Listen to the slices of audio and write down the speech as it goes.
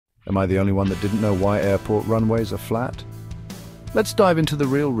Am I the only one that didn't know why airport runways are flat? Let's dive into the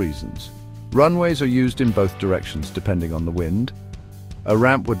real reasons. Runways are used in both directions depending on the wind. A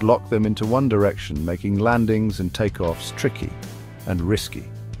ramp would lock them into one direction, making landings and takeoffs tricky and risky.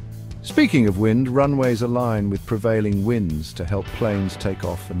 Speaking of wind, runways align with prevailing winds to help planes take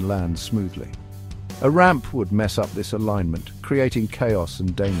off and land smoothly. A ramp would mess up this alignment, creating chaos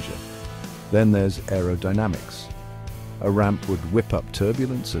and danger. Then there's aerodynamics. A ramp would whip up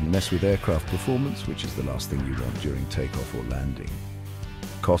turbulence and mess with aircraft performance, which is the last thing you want during takeoff or landing.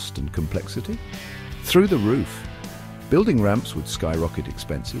 Cost and complexity? Through the roof. Building ramps would skyrocket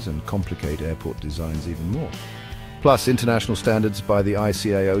expenses and complicate airport designs even more. Plus, international standards by the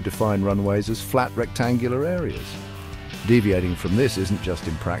ICAO define runways as flat rectangular areas. Deviating from this isn't just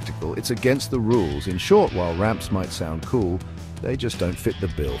impractical, it's against the rules. In short, while ramps might sound cool, they just don't fit the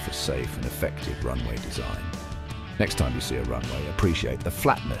bill for safe and effective runway design. Next time you see a runway, appreciate the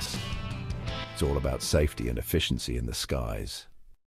flatness. It's all about safety and efficiency in the skies.